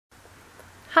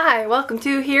Hi, welcome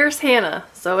to Here's Hannah.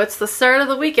 So it's the start of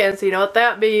the weekend, so you know what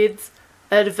that means.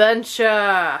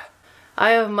 Adventure! I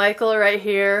have Michael right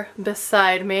here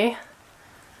beside me.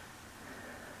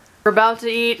 We're about to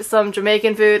eat some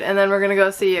Jamaican food and then we're gonna go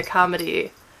see a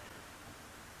comedy.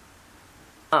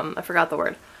 I forgot the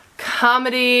word.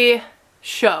 Comedy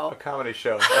show. A comedy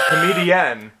show. A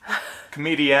comedian.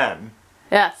 Comedian.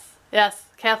 Yes, yes.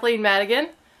 Kathleen Madigan.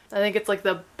 I think it's like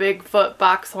the Bigfoot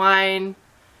box wine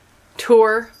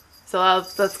tour, so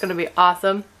that's gonna be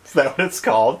awesome. Is that what it's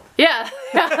called? Yeah,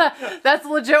 that's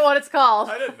legit what it's called.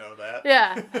 I didn't know that.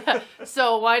 Yeah.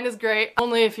 So wine is great,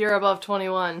 only if you're above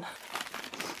 21.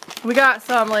 We got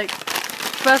some like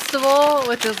festival,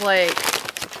 which is like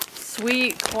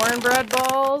sweet cornbread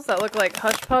balls that look like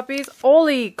hush puppies.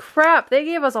 Holy crap, they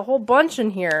gave us a whole bunch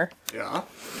in here. Yeah.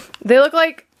 They look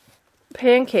like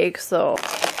pancakes though.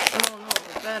 I don't know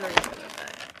if the battery's gonna die.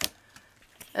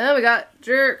 And then we got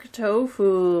jerk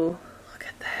tofu. Look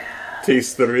at that.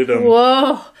 Taste the rhythm.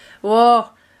 Whoa, whoa,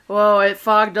 whoa, it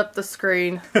fogged up the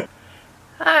screen.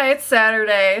 Hi, it's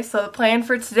Saturday, so the plan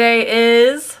for today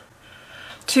is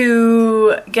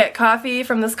to get coffee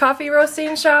from this coffee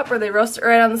roasting shop where they roast it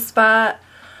right on the spot,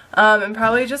 and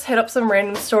probably just hit up some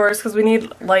random stores because we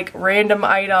need like random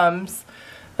items.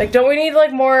 Like, don't we need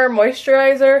like more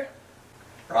moisturizer?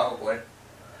 Probably.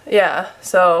 Yeah,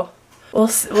 so we'll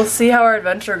see how our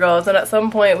adventure goes, and at some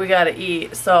point we gotta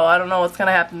eat, so I don't know what's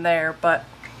gonna happen there, but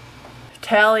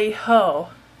tally ho.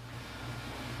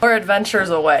 Or adventures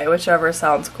away, whichever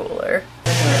sounds cooler.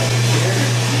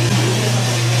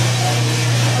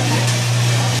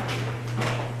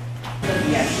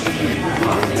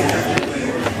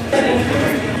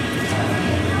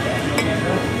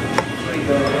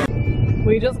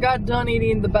 We just got done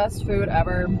eating the best food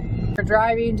ever. We're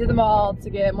driving to the mall to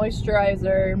get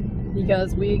moisturizer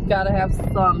because we gotta have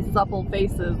some supple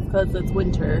faces because it's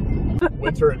winter.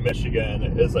 Winter in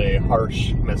Michigan is a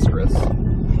harsh mistress.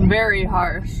 Very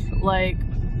harsh. Like,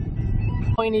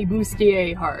 pointy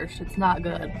bustier harsh. It's not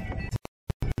good.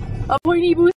 A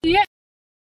pointy bustier!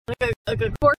 Like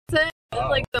a corset, Oh.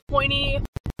 like the pointy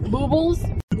boobles.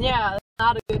 Yeah, that's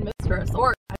not a good mistress.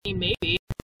 Or, I mean, maybe.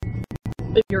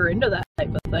 If you're into that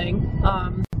type of thing.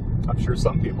 I'm sure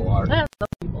some people are. Yeah, some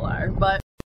people are, but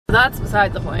that's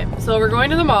beside the point. So we're going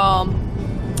to the mall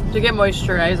to get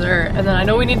moisturizer, and then I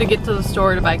know we need to get to the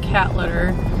store to buy cat litter.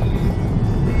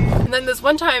 And then this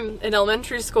one time in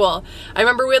elementary school, I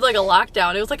remember we had like a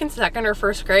lockdown. It was like in 2nd or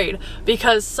 1st grade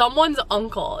because someone's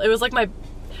uncle, it was like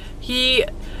he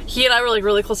and I were like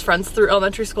really close friends through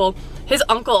elementary school. His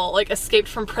uncle like escaped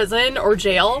from prison or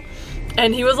jail,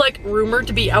 and he was like rumored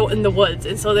to be out in the woods,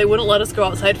 and so they wouldn't let us go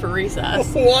outside for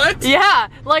recess. What? Yeah,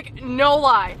 like no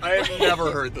lie. I have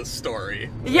never heard this story.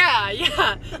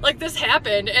 Yeah, like this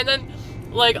happened, and then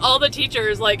like all the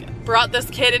teachers like brought this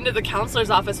kid into the counselor's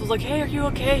office, was like, hey, are you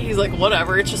okay? He's like,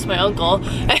 whatever, it's just my uncle.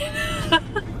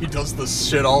 He does this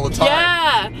shit all the time.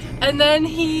 Yeah, and then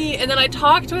I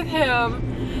talked with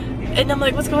him, and I'm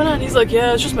like, what's going on? He's like,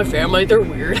 yeah, it's just my family, they're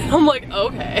weird. I'm like,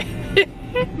 okay.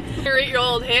 Your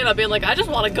 8-year-old Hannah being like, I just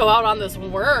want to go out on this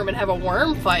worm and have a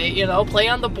worm fight, you know, play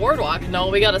on the boardwalk. No,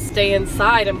 we gotta stay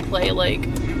inside and play like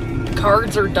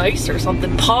cards or dice or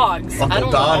something. Pogs.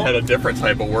 Uncle Don had a different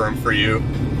type of worm for you.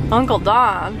 Uncle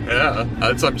Don? Yeah,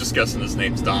 I'm just guessing his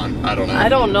name's Don. I don't know. I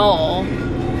don't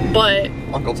know, but...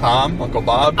 Uncle Tom? Uncle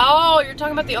Bob? Oh, you're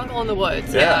talking about the uncle in the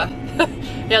woods. Yeah.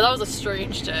 Yeah, that was a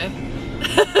strange day.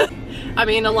 I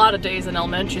mean, a lot of days in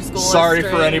elementary school. Sorry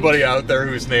for anybody out there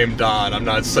who's named Don. I'm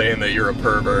not saying that you're a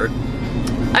pervert.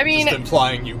 I mean, just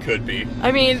implying you could be.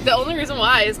 I mean, the only reason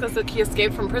why is because he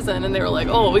escaped from prison, and they were like,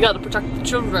 "Oh, we got to protect the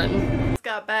children." Just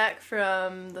got back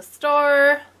from the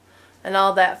store and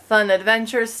all that fun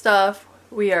adventure stuff.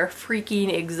 We are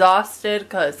freaking exhausted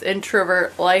because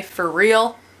introvert life for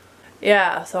real.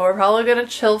 Yeah, so we're probably gonna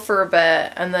chill for a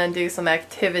bit and then do some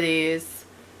activities.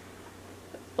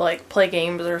 Like play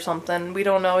games or something. We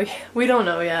don't know. We don't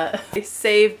know yet. They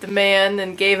saved the man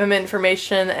and gave him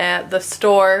information at the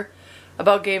store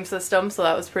about game systems, so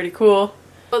that was pretty cool.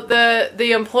 But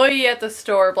the employee at the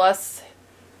store, bless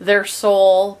their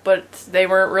soul, but they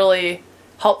weren't really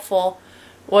helpful,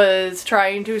 was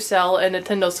trying to sell a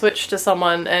Nintendo Switch to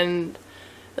someone, and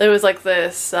it was like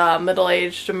this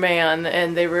middle-aged man,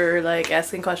 and they were like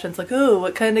asking questions like, oh,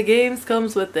 what kind of games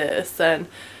comes with this? And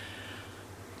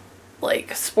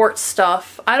like sports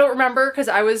stuff. I don't remember because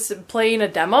I was playing a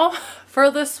demo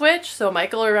for the Switch, so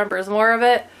Michael remembers more of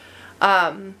it.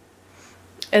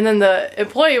 And then the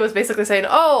employee was basically saying,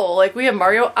 oh, like we have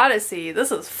Mario Odyssey,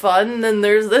 this is fun, then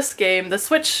there's this game, the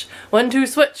Switch, 1-2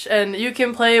 Switch, and you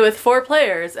can play with 4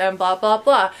 players and blah blah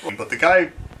blah. But the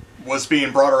guy was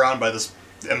being brought around by this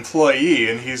employee,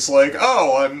 and he's like,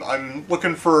 "Oh, I'm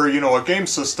looking for, you know, a game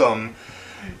system.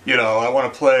 You know, I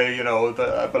want to play, you know,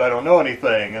 but I don't know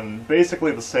anything." And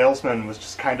basically the salesman was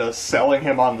just kind of selling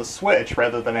him on the Switch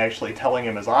rather than actually telling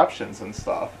him his options and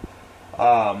stuff.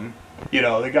 You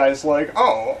know, the guy's like,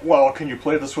 "Oh, well, can you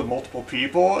play this with multiple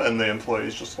people?" And the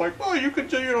employee's just like, "Well, you could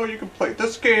do, you know, you can play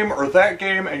this game or that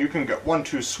game, and you can get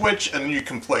 1-2 Switch, and you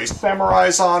can play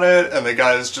Samurais on it." And the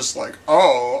guy's just like,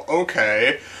 "Oh,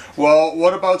 okay. Well,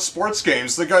 what about sports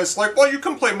games?" The guy's like, "Well, you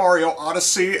can play Mario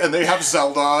Odyssey, and they have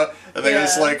Zelda." And the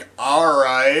guy's like,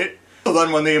 "Alright." So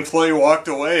then when the employee walked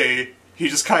away, he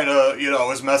just kind of, you know,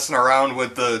 was messing around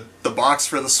with the box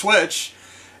for the Switch,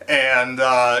 and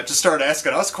just started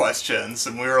asking us questions,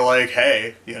 and we were like,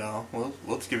 "Hey, you know,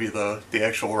 let's give you the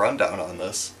actual rundown on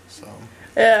this." So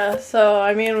yeah, so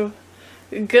I mean,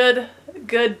 good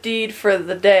deed for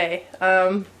the day.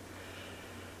 But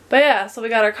yeah, so we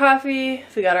got our coffee,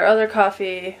 we got our other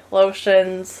coffee,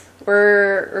 lotions.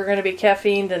 We're gonna be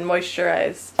caffeined and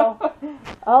moisturized.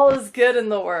 All is good in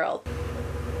the world.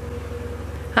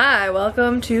 Hi,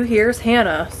 welcome to Here's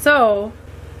Hannah. So,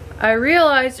 I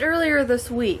realized earlier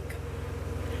this week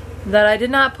that I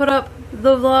did not put up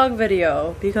the vlog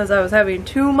video because I was having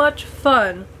too much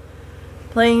fun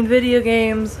playing video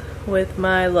games with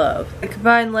my love. I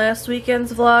combined last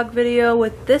weekend's vlog video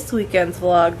with this weekend's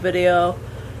vlog video,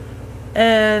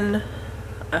 and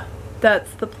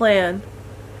that's the plan.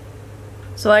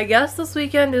 So I guess this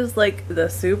weekend is like the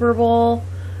Super Bowl.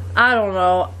 I don't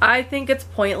know. I think it's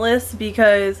pointless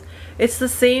because it's the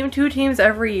same two teams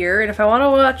every year, and if I want to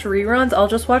watch reruns, I'll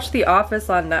just watch The Office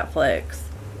on Netflix.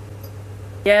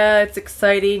 Yeah, it's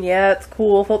exciting. Yeah, it's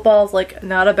cool. Football's like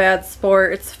not a bad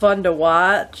sport. It's fun to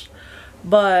watch.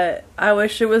 But I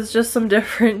wish it was just some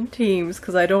different teams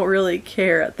because I don't really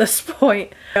care at this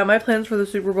point. Yeah, my plans for the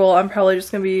Super Bowl, I'm probably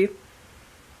just going to be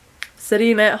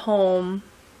sitting at home,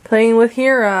 playing with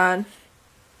Huron,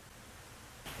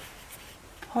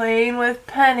 playing with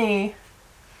Penny,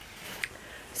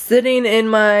 sitting in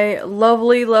my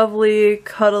lovely, lovely,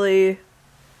 cuddly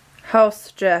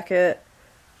house jacket,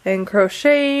 and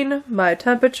crocheting my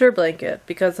temperature blanket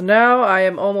because now I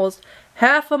am almost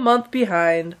half a month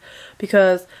behind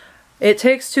because it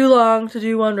takes too long to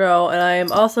do one row, and I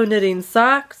am also knitting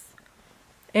socks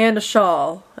and a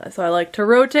shawl. So I like to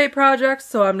rotate projects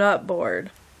so I'm not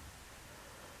bored.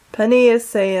 Penny is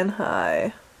saying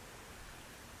hi.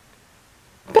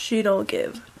 She don't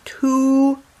give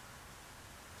two.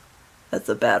 That's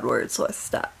a bad word, so I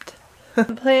stopped.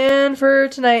 Plan for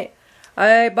tonight.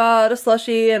 I bought a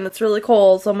slushie and it's really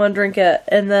cold, so I'm gonna drink it.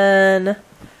 And then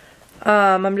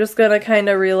I'm just gonna kind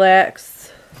of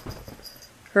relax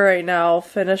for right now,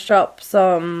 finish up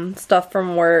some stuff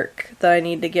from work that I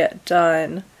need to get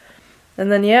done. And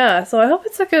then yeah, so I hope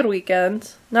it's a good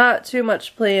weekend. Not too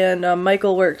much planned.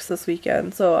 Michael works this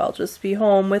weekend, so I'll just be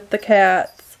home with the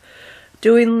cats,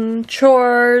 doing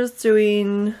chores,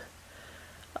 doing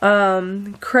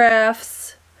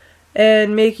crafts,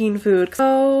 and making food.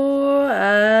 So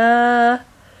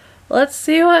let's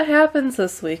see what happens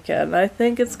this weekend. I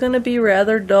think it's going to be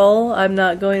rather dull. I'm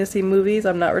not going to see movies.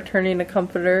 I'm not returning a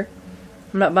comforter.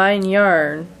 I'm not buying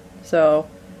yarn. So,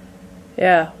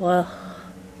 yeah, well,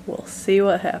 we'll see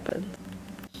what happens.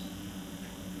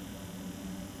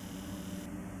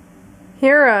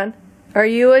 Huron, are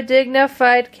you a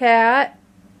dignified cat?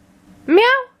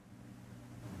 Meow!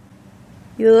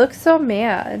 You look so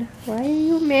mad. Why are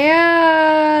you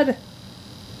mad?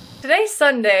 Today's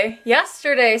Sunday.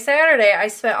 Yesterday, Saturday, I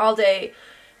spent all day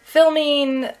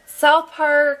filming South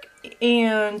Park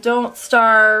and Don't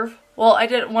Starve. Well, I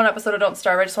did one episode of Don't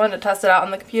Starve. I just wanted to test it out on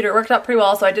the computer. It worked out pretty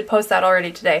well, so I did post that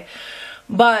already today.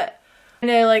 But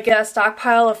I like get a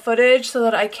stockpile of footage so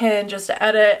that I can just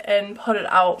edit and put it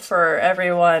out for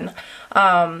everyone.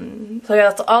 So yeah,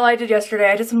 that's all I did yesterday.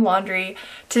 I did some laundry.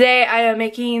 Today I am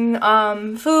making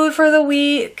food for the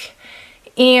week,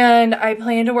 and I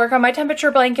plan to work on my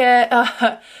temperature blanket,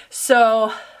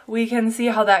 so we can see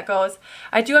how that goes.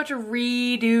 I do have to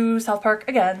redo South Park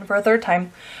again for a third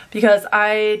time because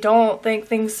I don't think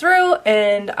things through,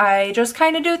 and I just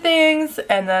kind of do things,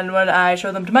 and then when I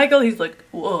show them to Michael, he's like,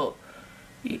 whoa,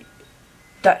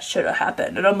 that should have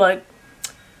happened. And I'm like,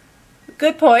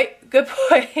 good point, good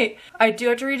point. I do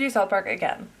have to redo South Park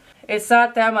again. It's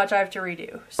not that much I have to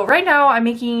redo. So right now I'm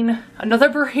making another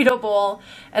burrito bowl,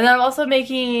 and then I'm also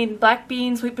making black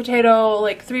bean, sweet potato,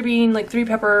 like 3-bean, like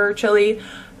 3-pepper chili.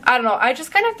 I don't know, I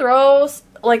just kind of throw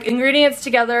like ingredients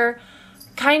together,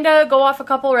 kind of go off a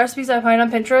couple recipes I find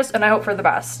on Pinterest, and I hope for the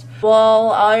best.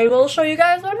 Well, I will show you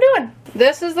guys what I'm doing.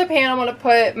 This is the pan I'm going to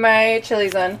put my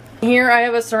chilies in. Here I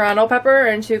have a serrano pepper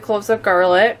and 2 cloves of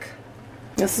garlic.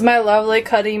 This is my lovely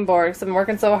cutting board because I'm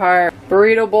working so hard.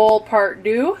 Burrito bowl part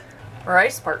 2.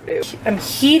 Rice part 2. I'm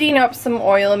heating up some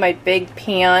oil in my big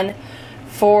pan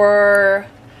for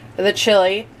the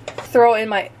chili. Throw in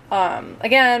my,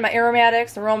 again, my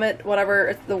aromatics,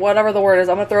 whatever the word is.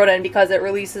 I'm going to throw it in because it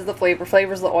releases the flavor,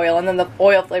 flavors the oil, and then the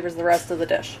oil flavors the rest of the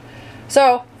dish.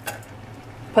 So,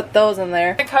 put those in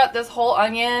there. I cut this whole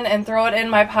onion and throw it in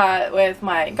my pot with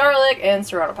my garlic and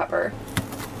serrano pepper.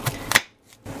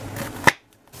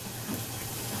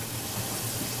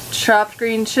 Chopped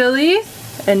green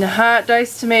chilies and hot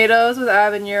diced tomatoes with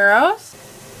habaneros.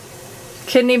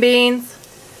 Kidney beans,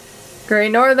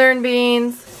 Great Northern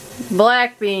beans,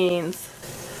 black beans,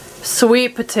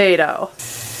 sweet potato.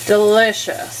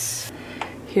 Delicious.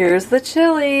 Here's the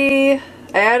chili.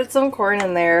 I added some corn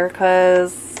in there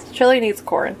because chili needs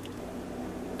corn.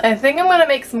 I think I'm gonna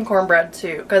make some cornbread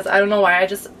too because I don't know why, I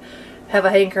just have a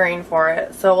hankering for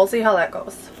it. So we'll see how that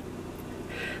goes.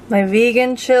 My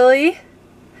vegan chili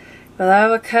with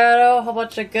avocado, a whole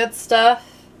bunch of good stuff,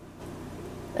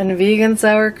 and vegan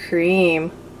sour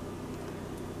cream.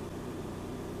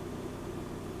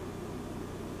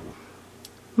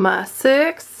 My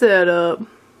 6th setup.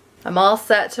 I'm all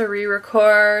set to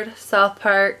re-record South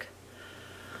Park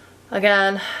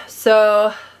again.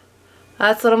 So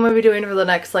that's what I'm going to be doing for the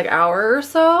next like hour or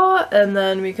so, and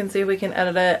then we can see if we can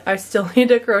edit it. I still need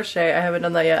to crochet. I haven't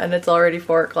done that yet, and it's already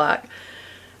 4 o'clock.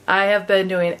 I have been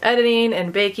doing editing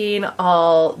and baking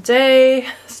all day.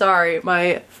 Sorry,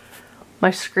 my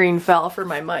screen fell for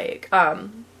my mic.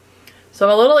 So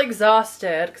I'm a little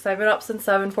exhausted because I've been up since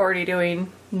 7:40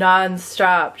 doing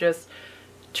non-stop, just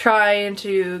trying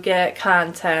to get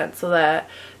content so that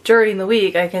during the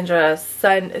week I can just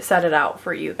set it out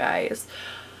for you guys.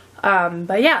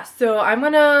 But yeah, so I'm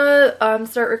gonna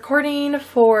start recording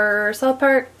for South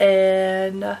Park,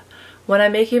 and when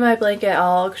I'm making my blanket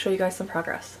I'll show you guys some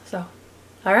progress. So,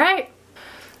 alright.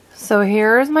 So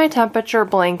here's my temperature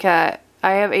blanket.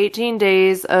 I have 18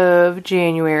 days of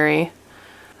January.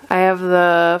 I have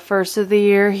the first of the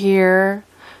year here.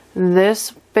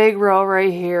 This big row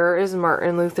right here is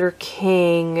Martin Luther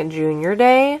King Jr.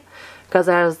 Day, because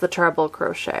that is the treble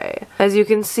crochet. As you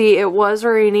can see, it was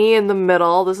rainy in the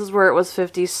middle. This is where it was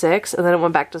 56, and then it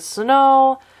went back to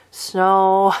snow,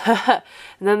 and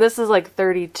then this is like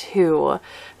 32.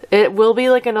 It will be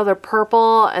like another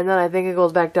purple, and then I think it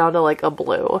goes back down to like a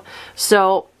blue.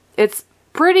 So it's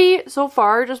pretty so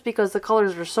far just because the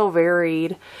colors are so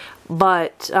varied.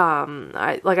 But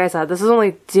like I said, this is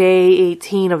only day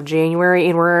 18 of January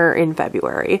and we're in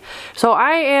February. So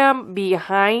I am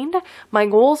behind. My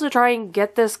goal is to try and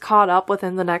get this caught up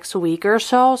within the next week or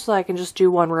so I can just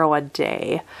do 1 row a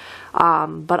day.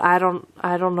 But I don't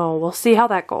know. We'll see how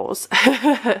that goes.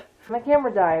 My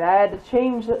camera died. I had to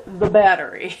change the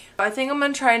battery. I think I'm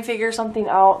going to try and figure something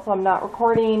out so I'm not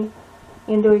recording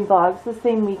and doing vlogs the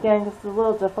same weekend because it's a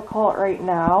little difficult right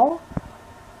now.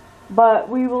 But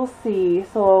we will see.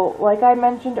 So like I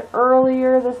mentioned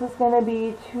earlier, this is going to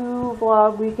be 2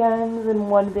 vlog weekends in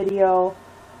 1 video.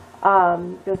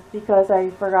 Just because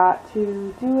I forgot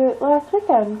to do it last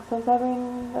weekend because I was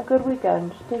having a good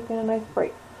weekend, just taking a nice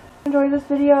break. Enjoyed this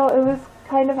video. It was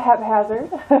kind of haphazard.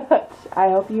 I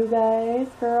hope you guys,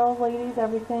 girls, ladies,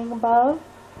 everything above,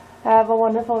 have a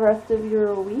wonderful rest of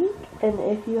your week. And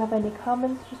if you have any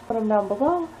comments, just put them down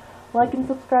below. Like and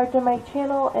subscribe to my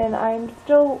channel, and I'm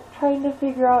still trying to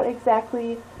figure out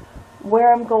exactly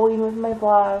where I'm going with my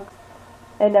vlogs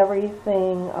and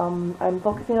everything. I'm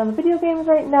focusing on the video games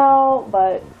right now,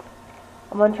 but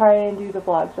I'm going to try and do the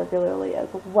vlogs regularly as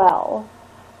well.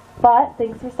 But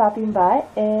thanks for stopping by,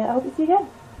 and I hope to see you again.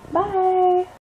 Bye!